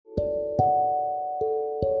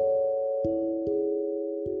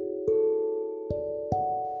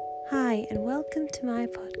and welcome to my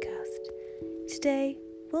podcast. Today,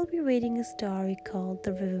 we'll be reading a story called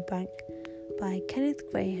The Riverbank by Kenneth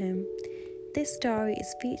Grahame. This story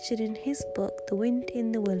is featured in his book The Wind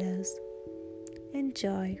in the Willows.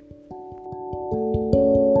 Enjoy.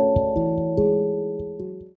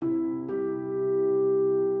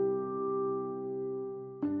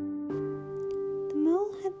 The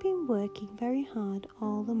mole had been working very hard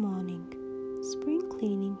all the morning, spring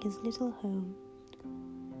cleaning his little home.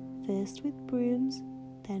 First with brooms,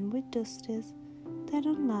 then with dusters, then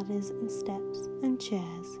on ladders and steps and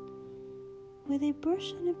chairs. With a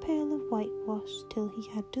brush and a pail of whitewash till he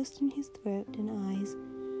had dust in his throat and eyes,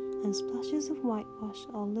 and splashes of whitewash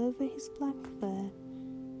all over his black fur,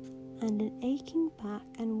 and an aching back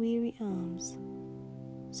and weary arms.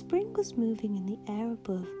 Spring was moving in the air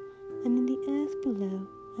above and in the earth below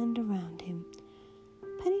and around him,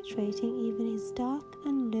 penetrating even his dark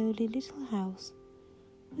and lowly little house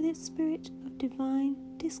with its spirit of divine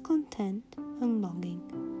discontent and longing.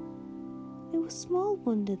 It was small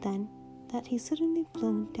wonder then that he suddenly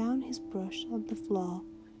flung down his brush on the floor,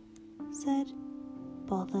 said,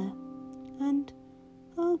 "Bother," and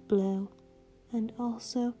 "Oh, blow," and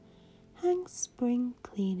also "Hang spring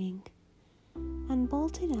cleaning," and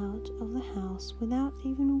bolted out of the house without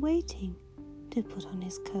even waiting to put on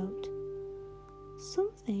his coat.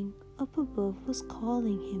 Something up above was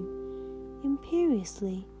calling him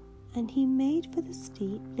imperiously, and he made for the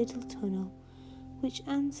steep little tunnel which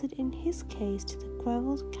answered in his case to the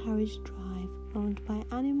gravelled carriage drive owned by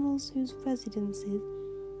animals whose residences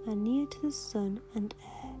are near to the sun and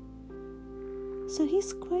air. So he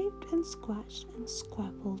scraped and scratched and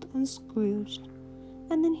scrabbled and scrooged,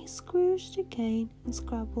 and then he scrooged again and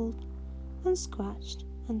scrabbled and scratched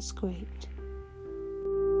and scraped.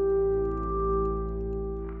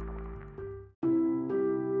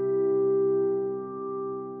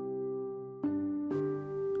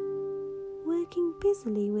 Working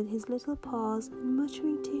busily with his little paws and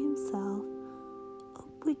muttering to himself, up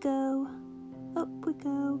we go,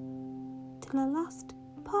 till at last,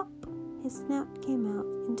 pop, his snout came out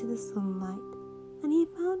into the sunlight, and he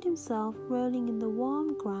found himself rolling in the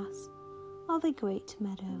warm grass of a great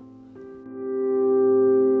meadow.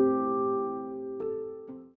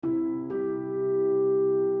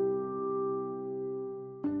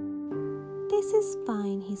 "This is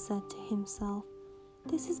fine," he said to himself.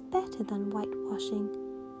 "This is better than whitewashing."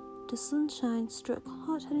 The sunshine struck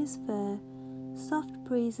hot on his fur, soft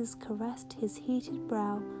breezes caressed his heated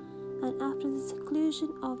brow, and after the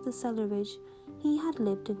seclusion of the cellarage he had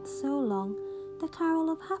lived in so long, the carol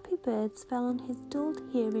of happy birds fell on his dulled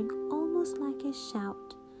hearing almost like a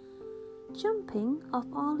shout. Jumping off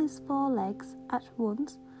all his four legs at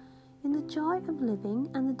once, in the joy of living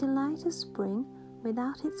and the delight of spring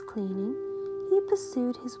without its cleaning, he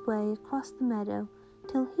pursued his way across the meadow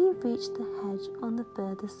till he reached the hedge on the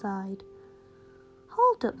further side.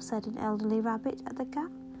 "Hold up," said an elderly rabbit at the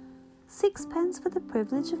gap. "Sixpence for the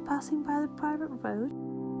privilege of passing by the private road?"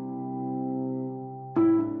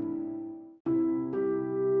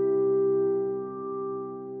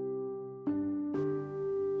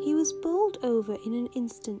 He was bowled over in an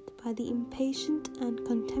instant by the impatient and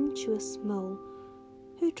contemptuous mole,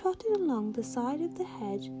 who trotted along the side of the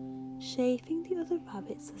hedge, chaffing the other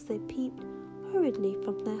rabbits as they peeped hurriedly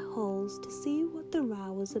from their holes to see what the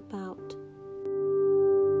row was about.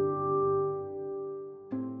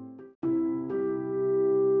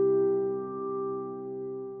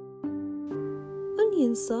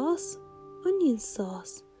 Onion sauce,"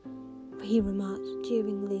 he remarked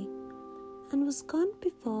jeeringly, and was gone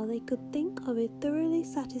before they could think of a thoroughly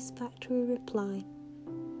satisfactory reply.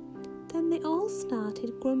 Then they all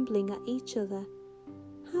started grumbling at each other.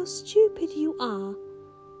 "How stupid you are!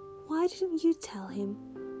 Why didn't you tell him?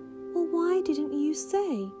 Well, why didn't you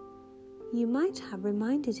say? You might have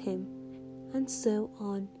reminded him," and so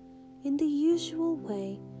on, in the usual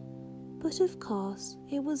way. But of course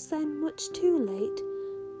it was then much too late,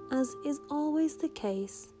 as is always the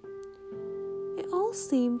case. It all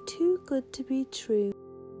seemed too good to be true.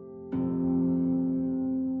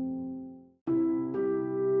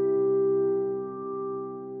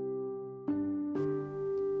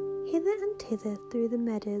 Hither and thither through the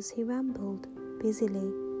meadows he rambled,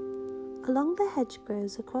 busily, along the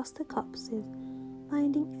hedgerows, across the copses,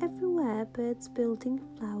 finding everywhere birds building,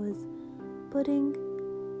 flowers budding,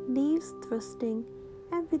 leaves thrusting,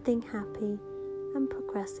 everything happy and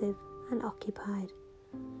progressive and occupied.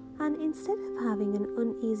 And instead of having an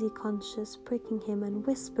uneasy conscience pricking him and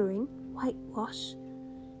whispering, "Whitewash,"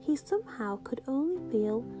 he somehow could only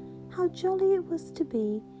feel how jolly it was to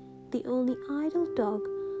be the only idle dog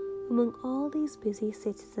among all these busy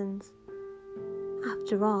citizens,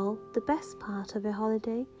 After all, the best part of a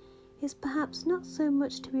holiday is perhaps not so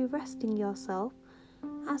much to be resting yourself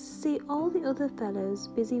as to see all the other fellows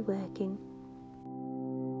busy working.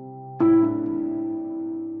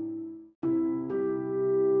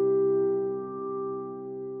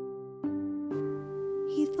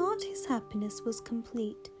 He thought his happiness was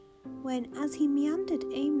complete when, as he meandered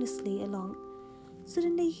aimlessly along,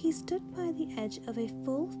 suddenly he stood by the edge of a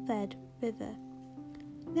full-fed river.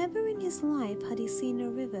 Never in his life had he seen a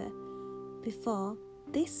river before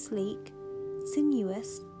this sleek,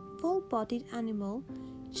 sinuous, full-bodied animal,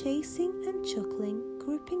 chasing and chuckling,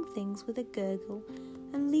 gripping things with a gurgle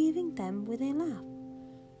and leaving them with a laugh,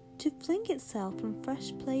 to fling itself from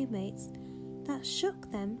fresh playmates that shook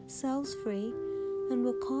themselves free and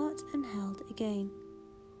were caught and held again.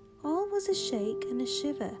 All was a shake and a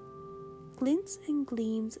shiver, glints and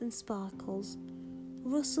gleams and sparkles,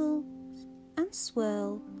 rustle and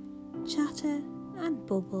swirl, chatter and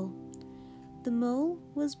bubble. The mole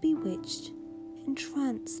was bewitched,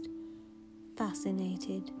 entranced,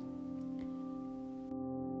 fascinated.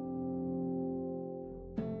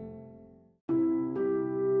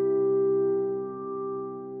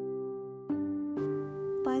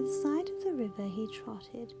 By the side of the river he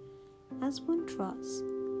trotted, as one trots,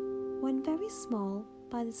 when very small,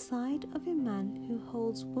 by the side of a man who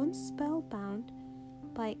holds one spellbound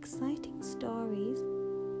by exciting stories,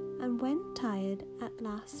 and when tired at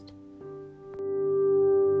last,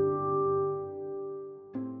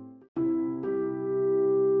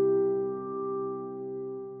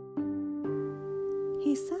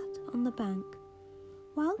 he sat on the bank,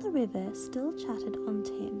 while the river still chattered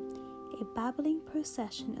unto him, a babbling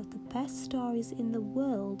procession of the best stories in the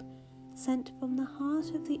world, sent from the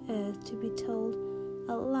heart of the earth to be told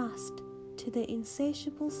at last to the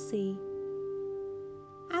insatiable sea.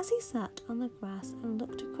 As he sat on the grass and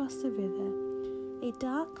looked across the river, a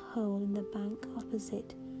dark hole in the bank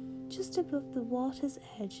opposite, just above the water's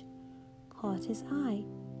edge, caught his eye,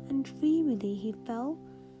 and dreamily he fell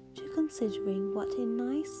to considering what a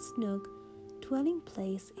nice, snug dwelling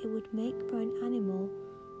place it would make for an animal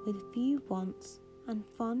with few wants and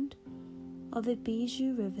fond of a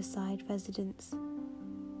bijou riverside residence.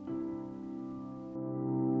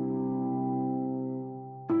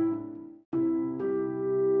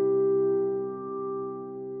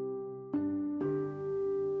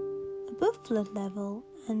 Above flood level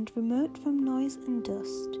and remote from noise and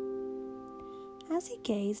dust, as he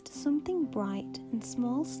gazed, something bright and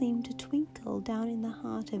small seemed to twinkle down in the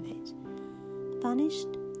heart of it, vanished,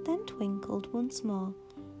 then twinkled once more,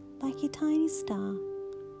 like a tiny star.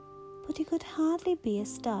 But it could hardly be a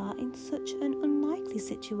star in such an unlikely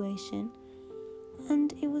situation,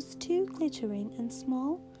 and it was too glittering and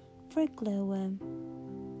small for a glowworm.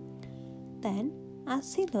 Then,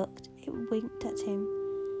 as he looked, it winked at him,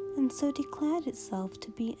 and so declared itself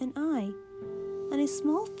to be an eye, and a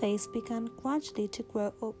small face began gradually to grow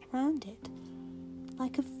up round it,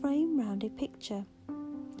 like a frame round a picture.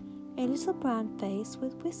 A little brown face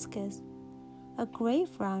with whiskers, a grave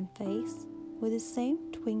round face with the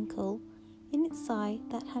same twinkle in its eye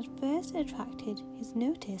that had first attracted his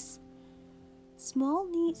notice, small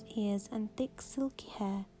neat ears and thick silky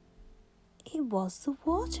hair. It was the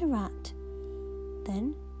water rat.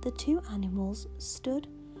 Then the two animals stood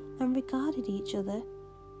and regarded each other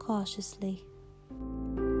cautiously.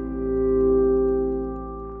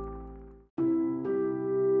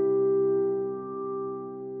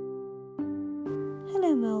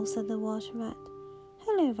 "Hello, Mole," said the water rat.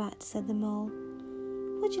 "Hello, Rat," said the Mole.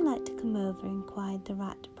 "Would you like to come over?" inquired the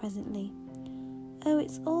rat presently. "Oh,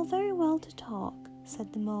 it's all very well to talk,"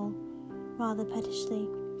 said the Mole, rather pettishly,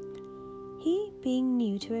 he being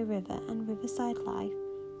new to a river and riverside life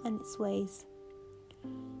and its ways.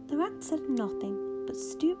 The rat said nothing, but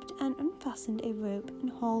stooped and unfastened a rope and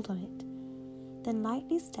hauled on it, then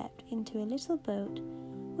lightly stepped into a little boat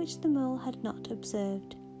which the Mole had not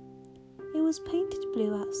observed. It was painted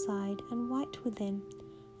blue outside and white within,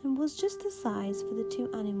 and was just the size for the two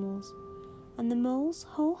animals, and the Mole's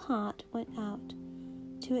whole heart went out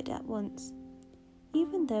to it at once,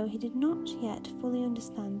 even though he did not yet fully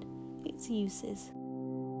understand its uses.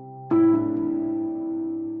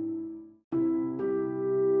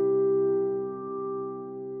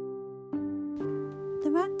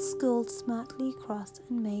 The rat sculled smartly across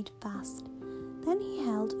and made fast. Then he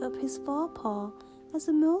held up his forepaw as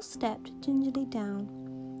the Mole stepped gingerly down.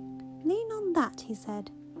 "Lean on that," he said.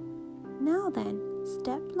 "Now then,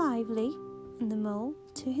 step lively," and the Mole,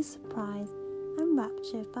 to his surprise and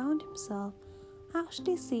rapture, found himself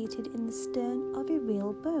actually seated in the stern of a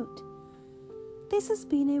real boat. "This has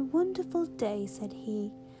been a wonderful day," said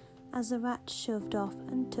he, as the rat shoved off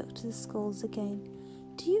and took to the sculls again.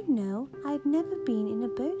 "Do you know, I've never been in a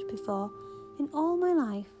boat before in all my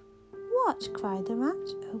life." "What?" cried the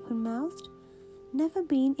rat, open-mouthed. "Never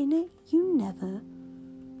been in it? You never?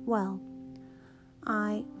 Well,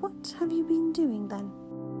 what have you been doing then?"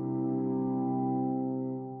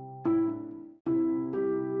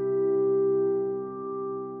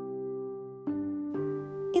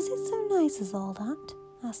 "Is it so nice as all that?"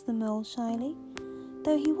 asked the mole shyly,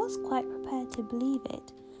 though he was quite prepared to believe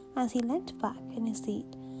it, as he leant back in his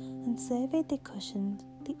seat and surveyed the cushions,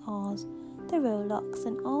 the oars, the rowlocks,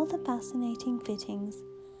 and all the fascinating fittings,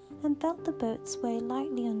 and felt the boat sway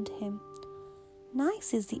lightly under him.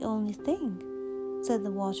 "Nice is the only thing," said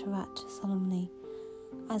the water rat solemnly,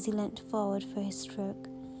 as he leant forward for his stroke.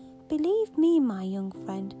 "Believe me, my young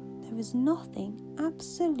friend, there is nothing,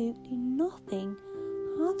 absolutely nothing,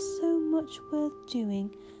 half so much worth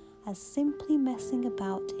doing as simply messing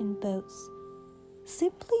about in boats."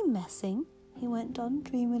 "Simply messing?" he went on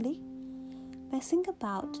dreamily. "Messing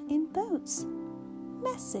about in boats?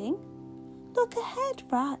 Messing? Look ahead,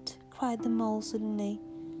 rat!" cried the mole suddenly.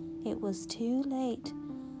 It was too late.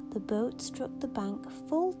 The boat struck the bank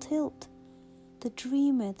full tilt. The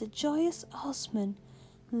dreamer, the joyous Osman,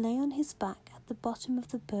 lay on his back at the bottom of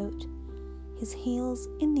the boat, his heels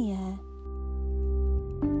in the air.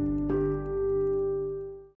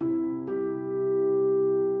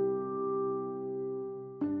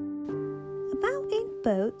 "About in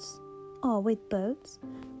boats, or with boats,"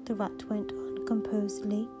 the rat went on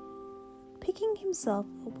composedly, picking himself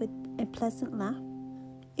up with a pleasant laugh.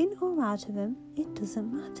 "In or out of 'em, it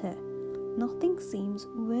doesn't matter. Nothing seems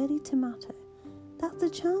really to matter. That's the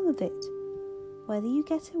charm of it. Whether you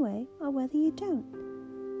get away or whether you don't,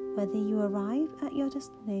 whether you arrive at your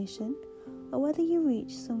destination or whether you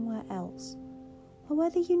reach somewhere else, or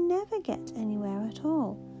whether you never get anywhere at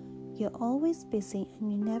all, you're always busy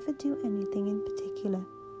and you never do anything in particular.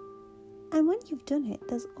 And when you've done it,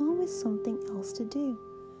 there's always something else to do,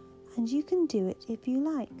 and you can do it if you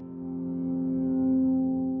like."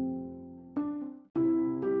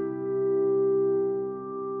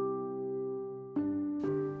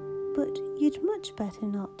 "But you'd much better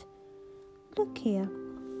not. Look here,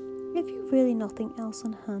 if you've really nothing else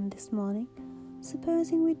on hand this morning,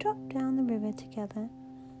 supposing we drop down the river together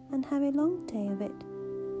and have a long day of it."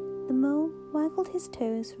 The mole waggled his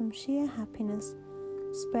toes from sheer happiness,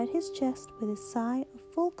 spread his chest with a sigh of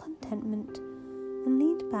full contentment, and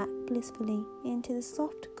leaned back blissfully into the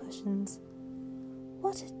soft cushions.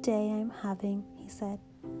 "What a day I'm having," he said.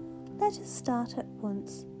 "Let us start at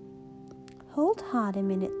once." "Hold hard a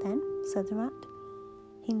minute then," said the rat.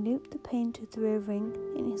 He looped the painted through ring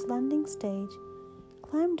in his landing stage,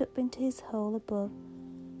 climbed up into his hole above,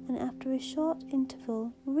 and after a short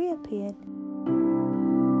interval reappeared,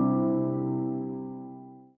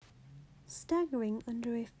 staggering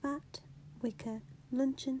under a fat wicker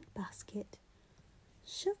luncheon basket.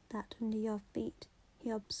 "Shove that under your feet," he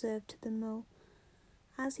observed to the mole,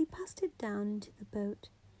 as he passed it down into the boat.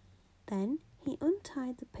 Then he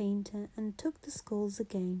untied the painter and took the sculls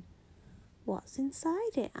again. "What's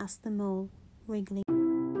inside it?" asked the mole, wriggling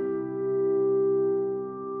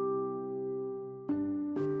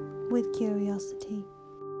with curiosity.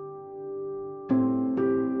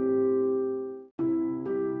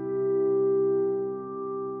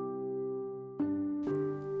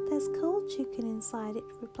 "There's cold chicken inside it,"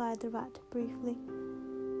 replied the rat briefly.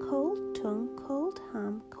 "Cold tongue, cold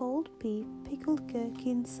ham, cold beef, pickled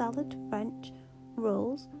gherkin, salad French,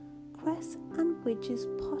 rolls, cress and wedges,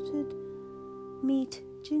 potted meat,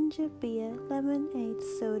 ginger beer, lemonade,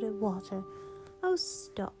 soda, water." "Oh,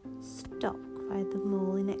 stop, stop," cried the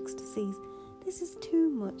mole in ecstasies. "This is too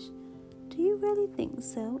much." "Do you really think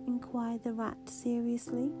so?" inquired the rat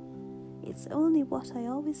seriously. "It's only what I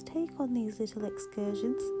always take on these little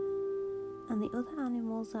excursions, and the other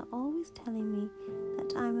animals are always telling me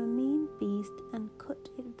that I'm a mean beast and cut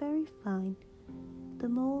it very fine." The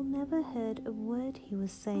mole never heard a word he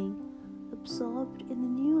was saying, absorbed in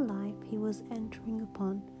the new life he was entering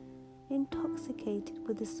upon, intoxicated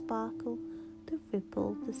with the sparkle, the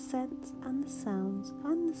ripple, the scents and the sounds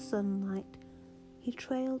and the sunlight. He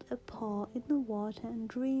trailed a paw in the water and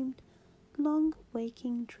dreamed long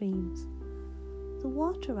waking dreams. The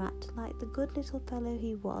water rat, like the good little fellow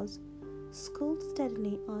he was, sculled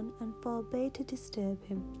steadily on and forbade to disturb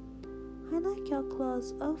him. "I like your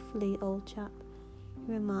clothes awfully, old chap,"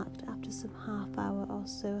 he remarked after some half-hour or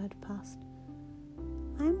so had passed.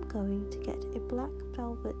 "I'm going to get a black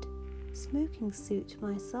velvet smoking suit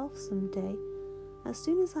myself some day, as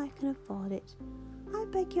soon as I can afford it." "I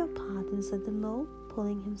beg your pardon," said the mole,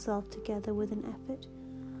 pulling himself together with an effort.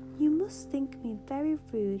 You must think me very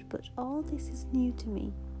rude, but all this is new to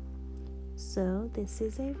me. So this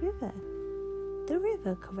is a river. The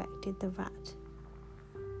river, corrected the rat.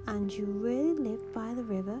 And you really live by the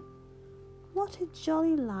river? What a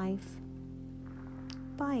jolly life!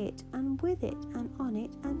 By it and with it and on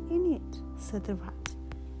it and in it, said the rat.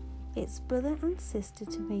 It's brother and sister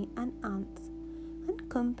to me, and aunts, and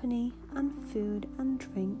company, and food and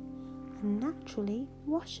drink, and naturally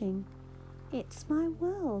washing. It's my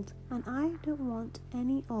world, and I don't want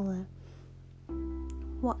any other.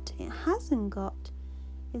 What it hasn't got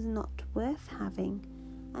is not worth having,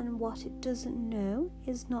 and what it doesn't know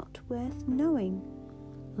is not worth knowing.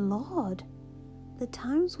 Lord, the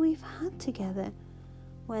times we've had together,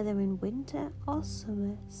 whether in winter or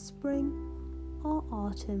summer, spring or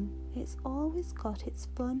autumn, it's always got its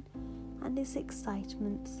fun and its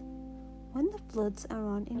excitements. When the floods are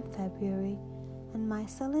on in February, and my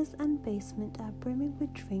cellars and basement are brimming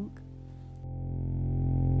with drink,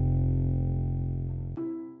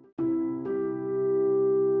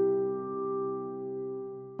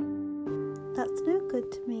 that's no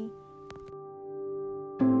good to me.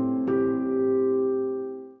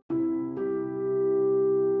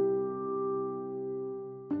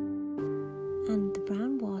 And the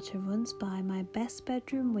brown water runs by my best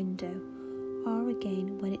bedroom window, or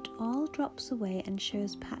again when it all drops away and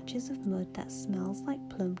shows patches of mud that smells like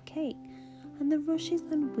plum cake, and the rushes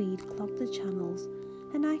and weed clog the channels,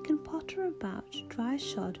 and I can potter about dry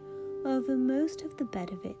shod over most of the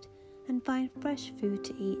bed of it, and find fresh food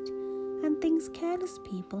to eat, and things careless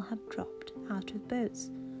people have dropped out of boats.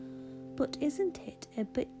 But isn't it a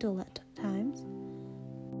bit dull at times?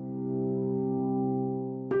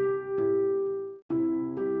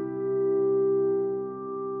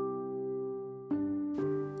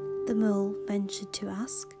 The mole ventured to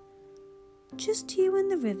ask. Just you and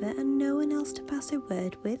the river and no one else to pass a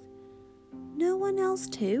word with? No one else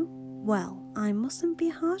too? Well, I mustn't be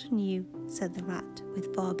hard on you, said the rat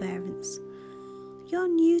with forbearance. You're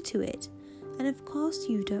new to it, and of course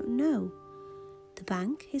you don't know. The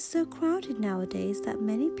bank is so crowded nowadays that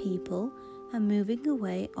many people are moving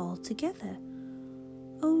away altogether.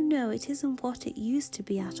 Oh no, it isn't what it used to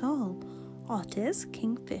be at all. Otters,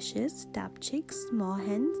 kingfishers, dabchicks,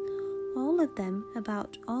 moorhens, all of them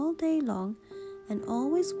about all day long and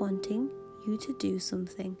always wanting you to do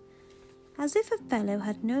something, as if a fellow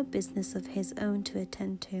had no business of his own to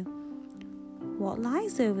attend to. What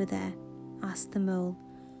lies over there? Asked the mole,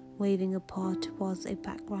 waving a paw towards a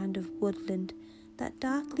background of woodland that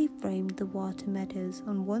darkly framed the water meadows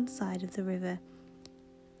on one side of the river.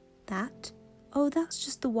 That? Oh, that's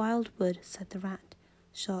just the wild wood, said the rat,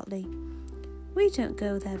 shortly. We don't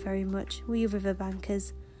go there very much, we river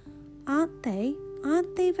bankers. Aren't they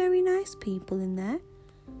very nice people in there?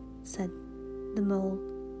 Said the mole,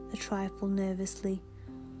 a trifle nervously.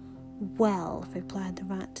 Well, replied the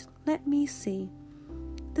rat, let me see.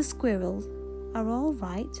 The squirrels are all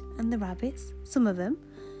right, and the rabbits, some of them,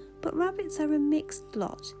 but rabbits are a mixed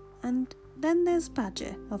lot, and then there's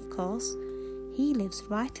Badger, of course. He lives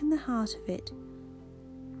right in the heart of it.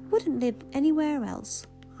 Wouldn't live anywhere else,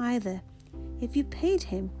 either, if you paid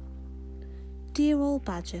him. Dear old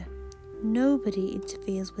Badger. Nobody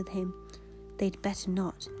interferes with him. They'd better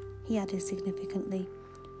not, he added significantly.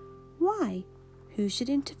 Why? Who should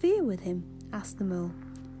interfere with him? Asked the mole.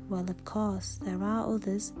 Well, of course, there are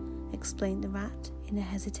others, explained the rat in a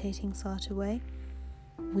hesitating sort of way.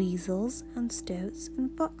 Weasels and stoats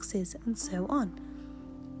and foxes and so on.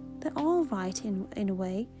 They're all right in a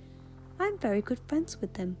way. I'm very good friends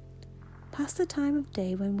with them. Past the time of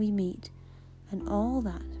day when we meet, and all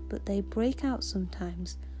that, but they break out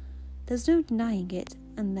sometimes. There's no denying it,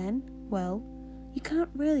 and then, well, you can't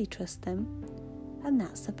really trust them, and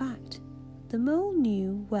that's the fact. The mole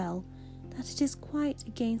knew well that it is quite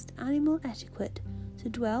against animal etiquette to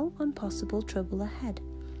dwell on possible trouble ahead,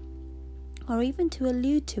 or even to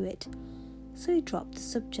allude to it, so he dropped the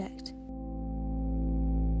subject.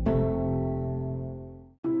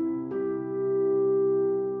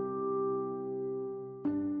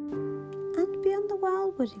 And beyond the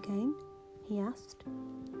wildwood again? He asked.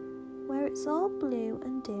 Where it's all blue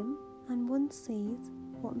and dim, and one sees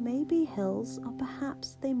what may be hills, or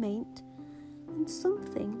perhaps they mayn't, and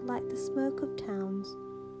something like the smoke of towns.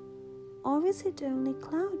 Or is it only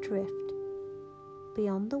cloud drift?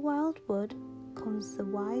 Beyond the wild wood comes the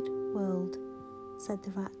wide world, said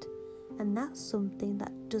the rat, and that's something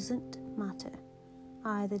that doesn't matter,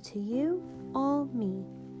 either to you or me.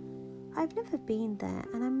 I've never been there,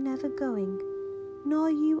 and I'm never going, nor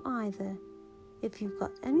you either. If you've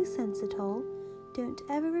got any sense at all, don't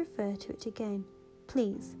ever refer to it again,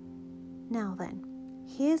 please. Now then,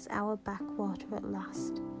 Here's our backwater at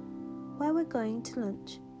last, where we're going to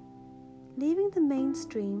lunch." Leaving the main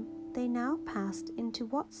stream, they now passed into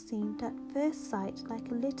what seemed at first sight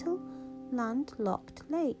like a little landlocked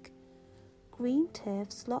lake. Green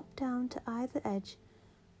turf slopped down to either edge.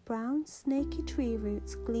 Brown, snaky tree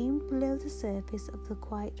roots gleamed below the surface of the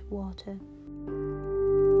quiet water.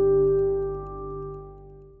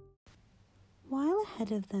 While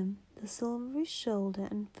ahead of them, the silvery shoulder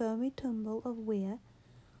and foamy tumble of Weir,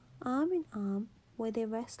 arm in arm with a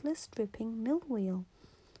restless dripping mill wheel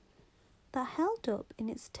that held up in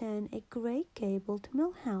its turn a grey gabled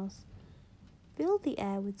mill house, filled the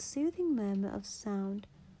air with soothing murmur of sound,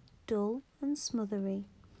 dull and smothery,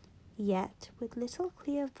 yet with little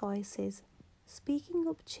clear voices speaking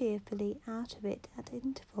up cheerfully out of it at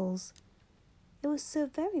intervals. It was so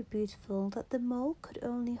very beautiful that the mole could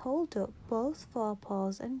only hold up both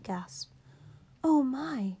forepaws and gasp, "Oh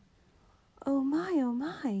my! Oh my! Oh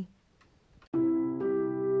my!"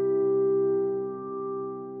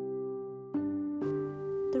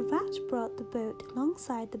 The rat brought the boat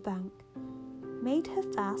alongside the bank, made her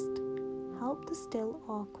fast, helped the still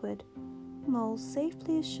awkward mole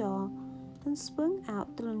safely ashore, and swung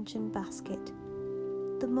out the luncheon basket.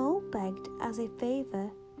 The mole begged as a favour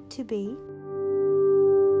to be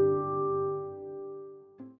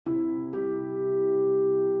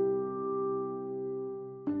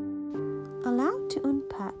allowed to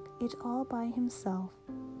unpack it all by himself,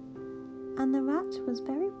 and the rat was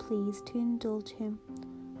very pleased to indulge him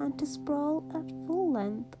and to sprawl at full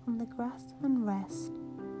length on the grass and rest,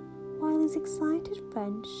 while his excited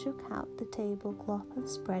friend shook out the tablecloth and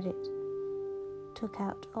spread it, took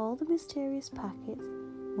out all the mysterious packets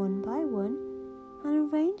one by one,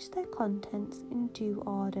 and arranged their contents in due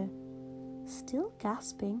order, still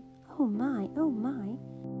gasping, "Oh my, oh my!"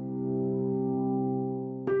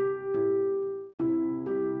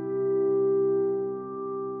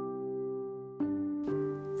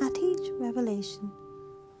 At each revelation,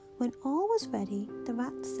 when all was ready, the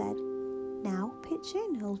rat said, "Now pitch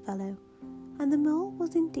in, old fellow," and the mole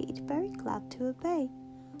was indeed very glad to obey,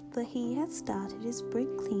 for he had started his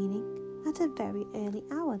spring cleaning at a very early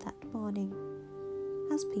hour that morning,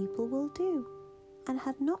 as people will do, and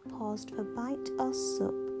had not paused for bite or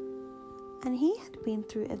sup, and he had been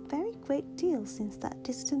through a very great deal since that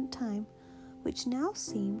distant time which now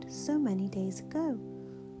seemed so many days ago.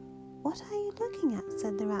 "What are you looking at?"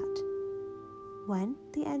 said the rat, when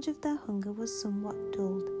the edge of their hunger was somewhat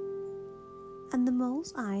dulled, and the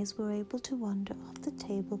mole's eyes were able to wander off the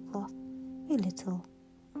tablecloth a little.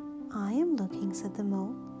 "I am looking," said the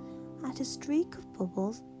mole, "at a streak of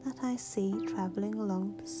bubbles that I see travelling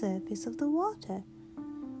along the surface of the water.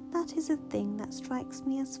 That is a thing that strikes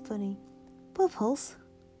me as funny." "Bubbles?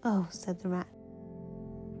 Oh," said the rat.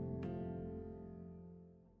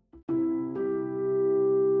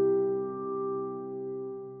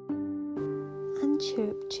 And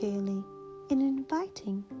chirped cheerily in an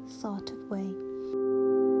inviting sort of way.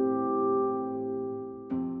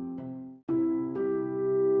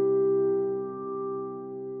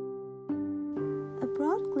 A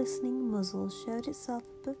broad glistening muzzle showed itself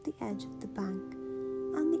above the edge of the bank,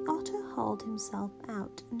 and the otter hauled himself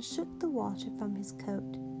out and shook the water from his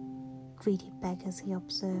coat. "Greedy beggars," he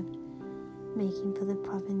observed, making for the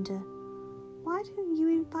provender. "Why didn't you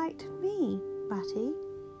invite me, Ratty?"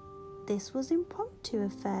 "This was impromptu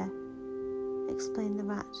affair," explained the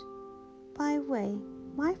rat. "By way,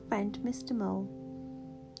 my friend Mr. Mole."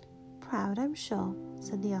 "Proud, I'm sure,"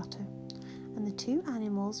 said the otter, and the two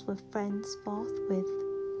animals were friends forthwith.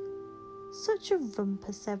 "Such a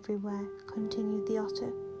rumpus everywhere," continued the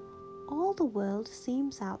otter. "All the world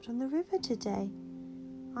seems out on the river today.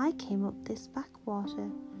 I came up this backwater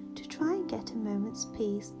to try and get a moment's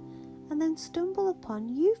peace, and then stumble upon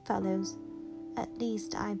you fellows. At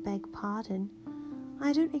least, I beg pardon.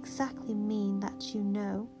 I don't exactly mean that, you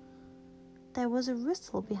know." There was a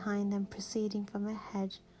rustle behind them proceeding from a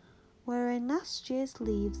hedge wherein last year's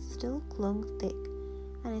leaves still clung thick,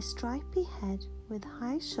 and a stripy head with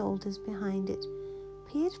high shoulders behind it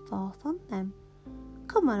peered forth on them.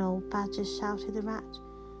 "Come on, old badger," shouted the rat.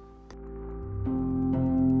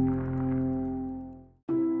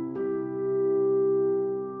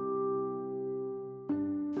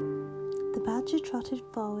 The badger trotted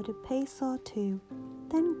forward a pace or two,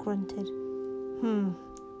 then grunted,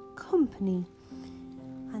 company,"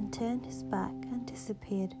 and turned his back and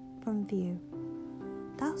disappeared from view.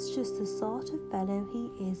 "That's just the sort of fellow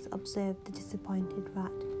he is," observed the disappointed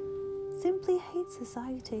rat. "Simply hates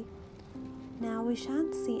society. Now we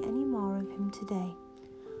shan't see any more of him today.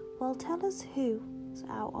 Well, tell us who's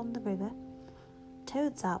out on the river."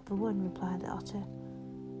 "Toad's out for one," replied the otter.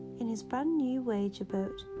 in his brand new wager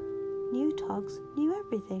boat. New togs, new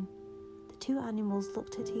everything. The two animals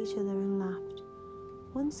looked at each other and laughed.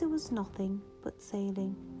 Once it was nothing but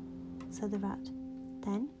sailing, said the rat.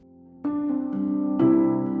 Then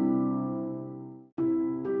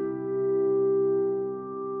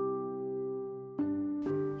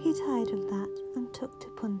he tired of that and took to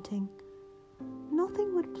punting.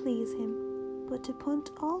 Nothing would please him but to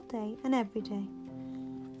punt all day and every day,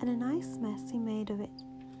 and a nice mess he made of it.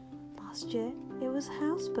 Last year it was a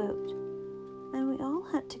houseboat, and we all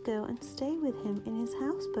had to go and stay with him in his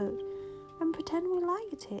houseboat and pretend we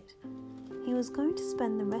liked it. He was going to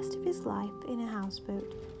spend the rest of his life in a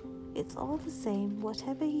houseboat. It's all the same,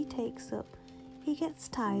 whatever he takes up, he gets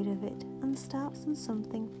tired of it and starts on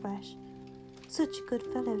something fresh. Such a good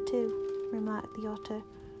fellow too, remarked the otter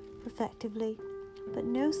reflectively, but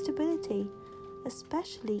no stability,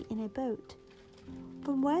 especially in a boat.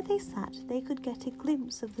 From where they sat, they could get a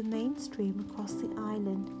glimpse of the main stream across the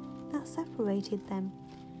island that separated them,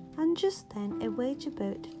 and just then a wager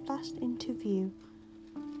boat flashed into view.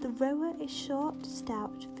 The rower, a short,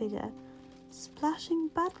 stout figure, splashing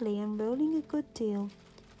badly and rolling a good deal,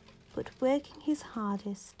 but working his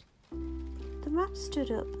hardest. The rat stood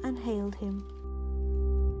up and hailed him.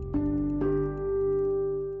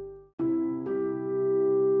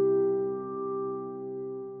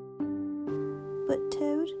 But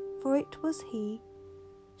Toad, for it was he,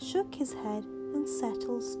 shook his head and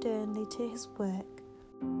settled sternly to his work.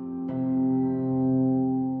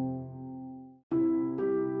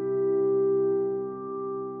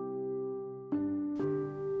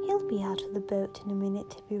 He'll be out of the boat in a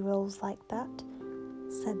minute if he rolls like that,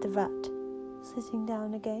 said the rat, sitting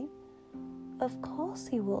down again. Of course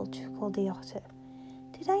he will, chuckled the otter.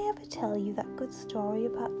 Did I ever tell you that good story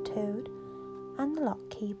about Toad and the lock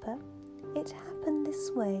keeper? It happened this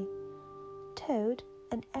way. Toad,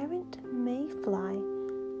 an errant mayfly,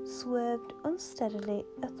 swerved unsteadily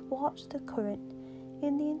athwart the current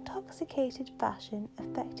in the intoxicated fashion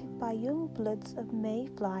affected by young bloods of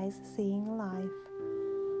mayflies seeing life.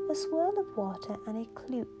 A swirl of water and a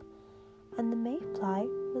cloop, and the mayfly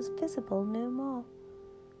was visible no more.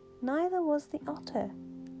 Neither was the otter.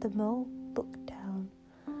 The mole looked down.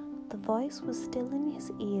 The voice was still in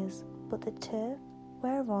his ears, but the turf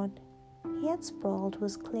whereon he had sprawled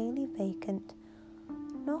was clearly vacant.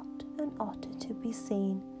 Not an otter to be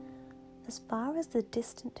seen, as far as the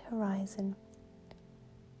distant horizon.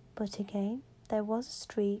 But again there was a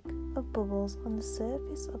streak of bubbles on the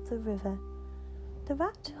surface of the river. The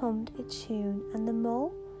rat hummed a tune, and the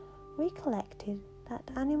mole recollected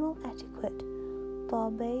that animal etiquette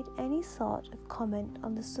forbade any sort of comment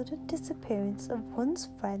on the sudden disappearance of one's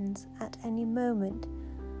friends at any moment,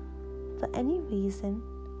 for any reason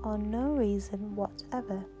or no reason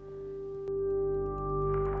whatever.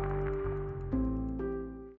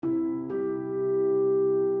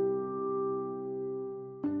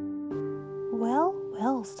 Well,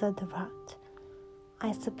 well, said the rat,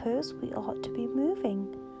 I suppose we ought to be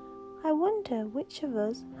moving. I wonder which of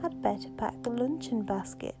us had better pack the luncheon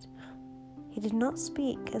basket. He did not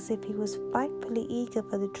speak as if he was frightfully eager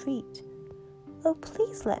for the treat. Oh,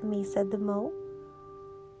 please let me, said the mole.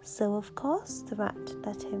 So of course the rat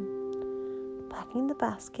let him. Packing the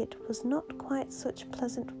basket was not quite such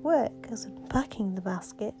pleasant work as unpacking the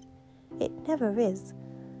basket. It never is.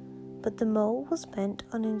 But the mole was bent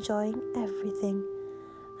on enjoying everything,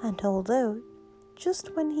 and although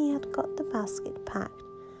just when he had got the basket packed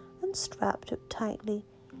and strapped up tightly,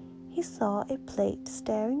 he saw a plate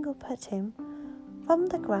staring up at him from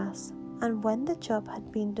the grass, and when the job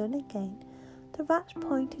had been done again, the rat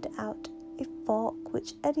pointed out a fork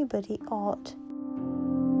which anybody ought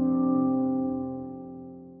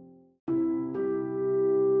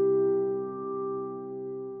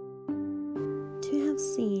to have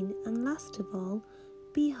seen, and last of all,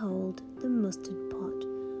 behold the mustard pot,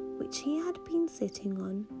 which he had been sitting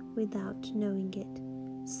on without knowing it.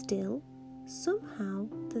 Still, somehow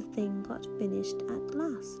the thing got finished at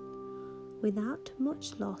last, without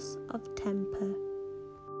much loss of temper.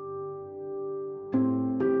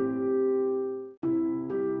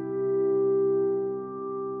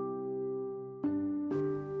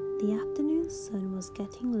 The afternoon sun was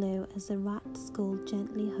getting low as the rat sculled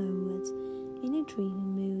gently homewards in a dreamy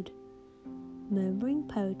mood, murmuring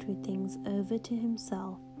poetry things over to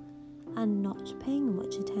himself and not paying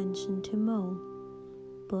much attention to Mole.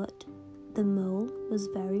 But the mole was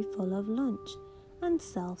very full of lunch and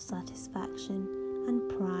self-satisfaction and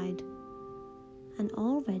pride, and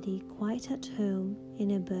already quite at home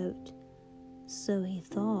in a boat, so he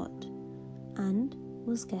thought, and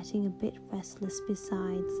was getting a bit restless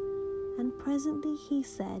besides. and presently he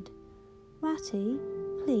said, "Ratty,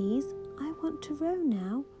 please, I want to row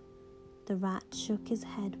now." The rat shook his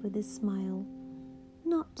head with a smile.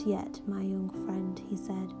 "Not yet, my young friend," he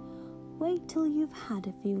said. "Wait till you've had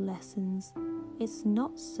a few lessons. It's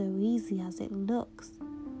not so easy as it looks."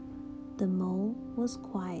 The mole was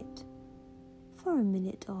quiet for a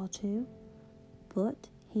minute or two, but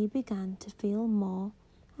he began to feel more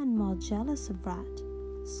and more jealous of Rat,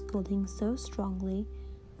 sculling so strongly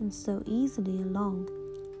and so easily along,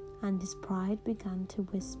 and his pride began to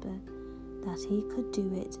whisper that he could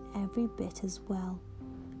do it every bit as well.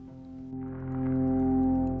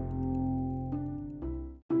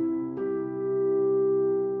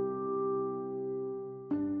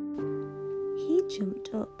 He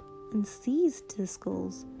jumped up and seized the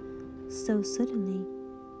sculls so suddenly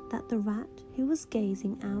that the rat, who was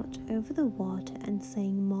gazing out over the water and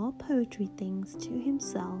saying more poetry things to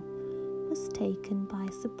himself, was taken by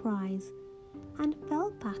surprise and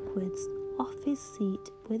fell backwards off his seat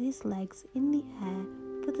with his legs in the air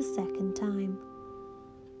for the second time,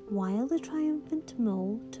 while the triumphant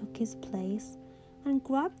mole took his place and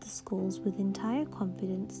grabbed the sculls with entire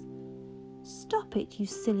confidence. "Stop it, you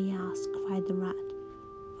silly ass," cried the rat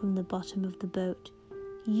from the bottom of the boat.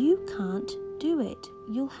 "You can't do it.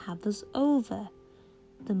 You'll have us over."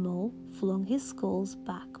 The mole flung his sculls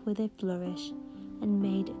back with a flourish and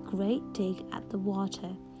made a great dig at the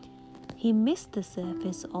water. He missed the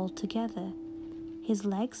surface altogether. His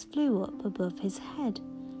legs flew up above his head,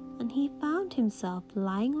 and he found himself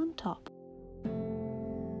lying on top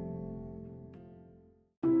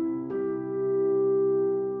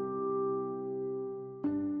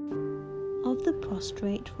of the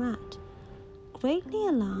prostrate rat. Greatly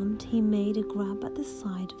alarmed, he made a grab at the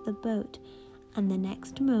side of the boat, and the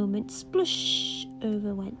next moment, splush,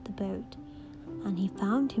 over went the boat, and he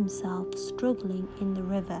found himself struggling in the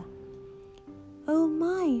river. Oh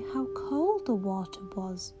my, how cold the water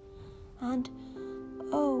was, and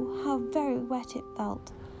oh, how very wet it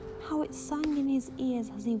felt, how it sang in his ears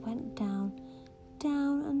as he went down,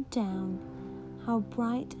 down and down. How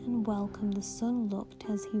bright and welcome the sun looked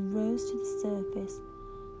as he rose to the surface,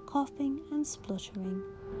 coughing and spluttering.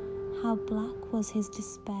 How black was his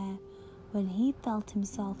despair when he felt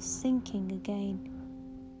himself sinking again.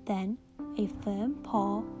 Then a firm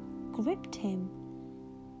paw gripped him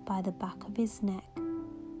by the back of his neck.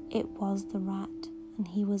 It was the rat, and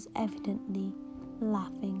he was evidently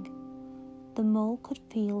laughing. The mole could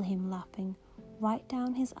feel him laughing right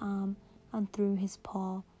down his arm and through his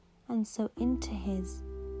paw, and so into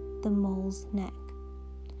the mole's neck.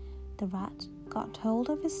 The rat got hold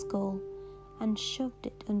of his skull and shoved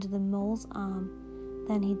it under the mole's arm.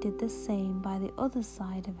 Then he did the same by the other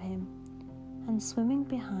side of him, and swimming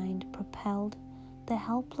behind, propelled the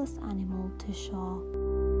helpless animal to shore.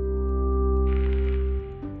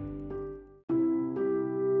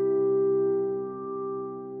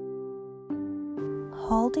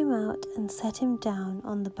 Hauled him out and set him down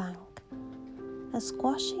on the bank, a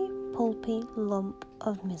squashy, pulpy lump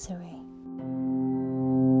of misery.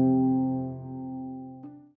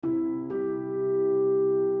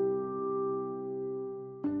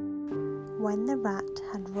 When the rat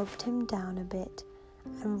had rubbed him down a bit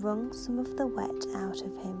and wrung some of the wet out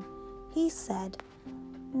of him, he said,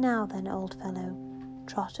 "Now then, old fellow,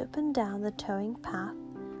 trot up and down the towing path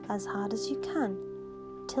as hard as you can,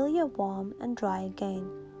 till you're warm and dry again,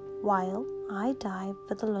 while I dive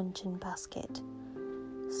for the luncheon basket."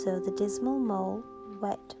 So the dismal mole,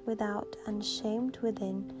 wet without and shamed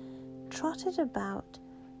within, trotted about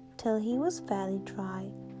till he was fairly dry,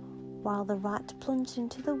 while the rat plunged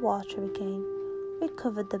into the water again,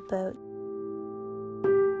 recovered the boat,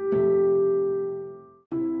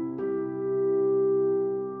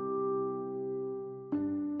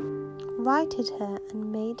 righted her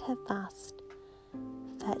and made her fast,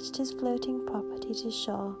 fetched his floating property to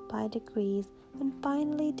shore by degrees, and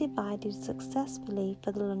finally divided successfully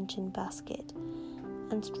for the luncheon basket,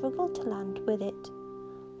 and struggled to land with it.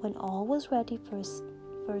 When all was ready for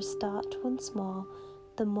a start once more,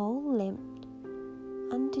 the mole, limped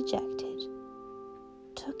and dejected,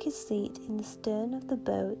 took his seat in the stern of the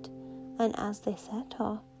boat, and as they set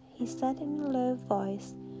off, he said in a low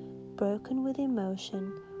voice, broken with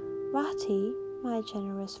emotion, "Ratty, my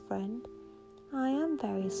generous friend, I am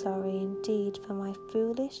very sorry indeed for my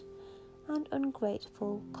foolish and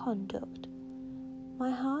ungrateful conduct.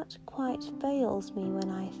 My heart quite fails me when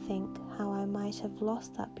I think how I might have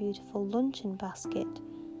lost that beautiful luncheon basket.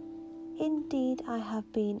 Indeed, I have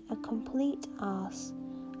been a complete arse,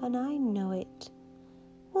 and I know it.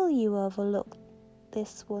 Will you overlook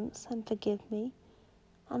this once and forgive me,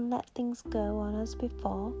 and let things go on as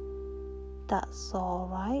before? "That's all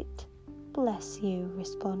right. Bless you,"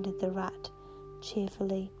 responded the rat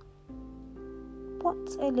cheerfully.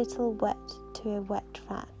 "What's a little wet to a wet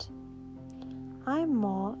rat? I'm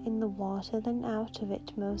more in the water than out of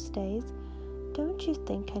it most days. Don't you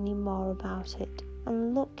think any more about it?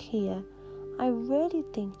 And look here, I really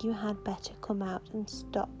think you had better come out and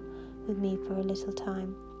stop with me for a little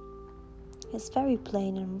time. It's very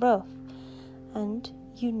plain and rough, and,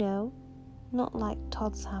 not like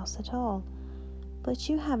Todd's house at all. But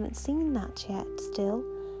you haven't seen that yet. Still,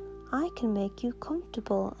 I can make you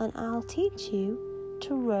comfortable, and I'll teach you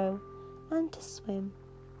to row and to swim,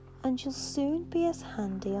 and you'll soon be as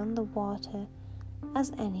handy on the water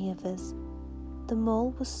as any of us." The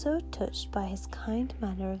mole was so touched by his kind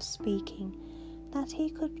manner of speaking that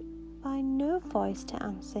he could find no voice to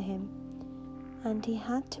answer him, and he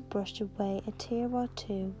had to brush away a tear or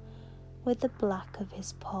two with the back of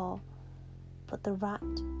his paw. But the rat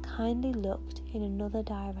kindly looked in another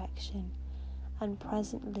direction, and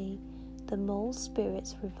presently the mole's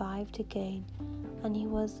spirits revived again, and he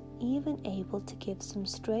was even able to give some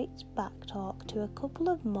straight back talk to a couple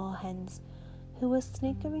of moorhens who were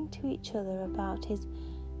sniggering to each other about his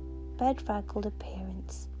bedraggled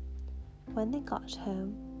appearance. When they got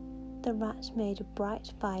home, the rat made a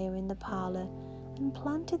bright fire in the parlour and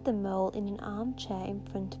planted the mole in an armchair in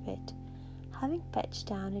front of it, having fetched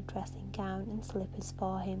down a dressing gown and slippers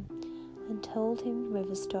for him, and told him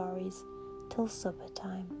river stories till supper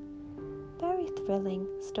time. Very thrilling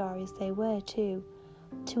stories they were too,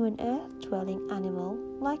 to an earth-dwelling animal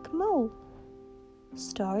like a mole.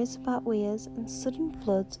 Stories about weirs and sudden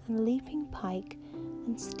floods and leaping pike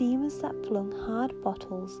and steamers that flung hard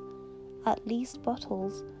bottles. At least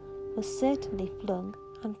bottles were certainly flung,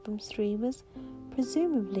 and from streamers,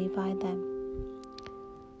 presumably by them.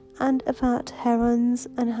 And about herons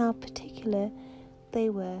and how particular they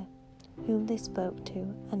were whom they spoke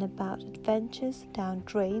to, and about adventures down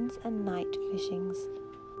drains and night fishings.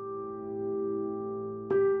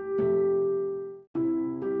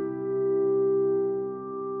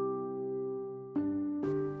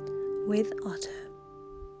 With Otter.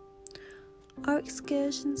 Our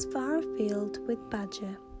excursions far afield with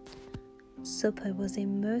Badger. Supper was a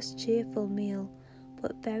most cheerful meal,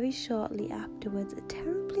 but very shortly afterwards a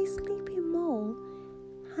terribly sleepy mole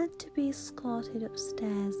had to be escorted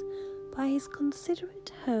upstairs by his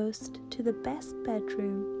considerate host to the best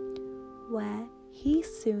bedroom, where he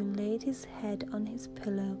soon laid his head on his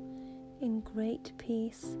pillow in great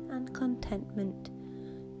peace and contentment,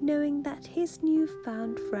 knowing that his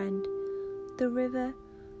new-found friend, the river,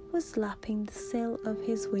 was lapping the sill of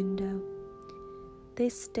his window.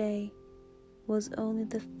 This day was only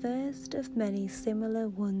the first of many similar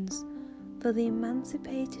ones for the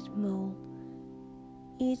emancipated mole,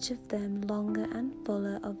 each of them longer and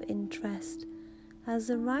fuller of interest as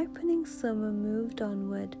the ripening summer moved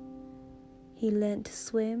onward. He learnt to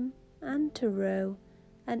swim and to row,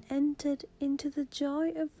 and entered into the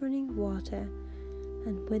joy of running water,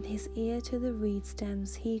 and with his ear to the reed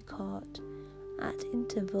stems he caught, at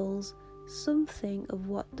intervals, something of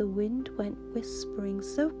what the wind went whispering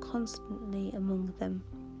so constantly among them.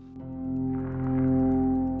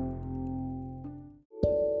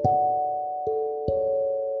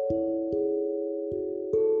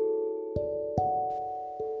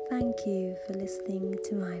 Thank you for listening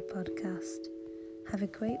to my podcast. Have a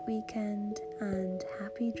great weekend and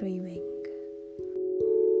happy dreaming.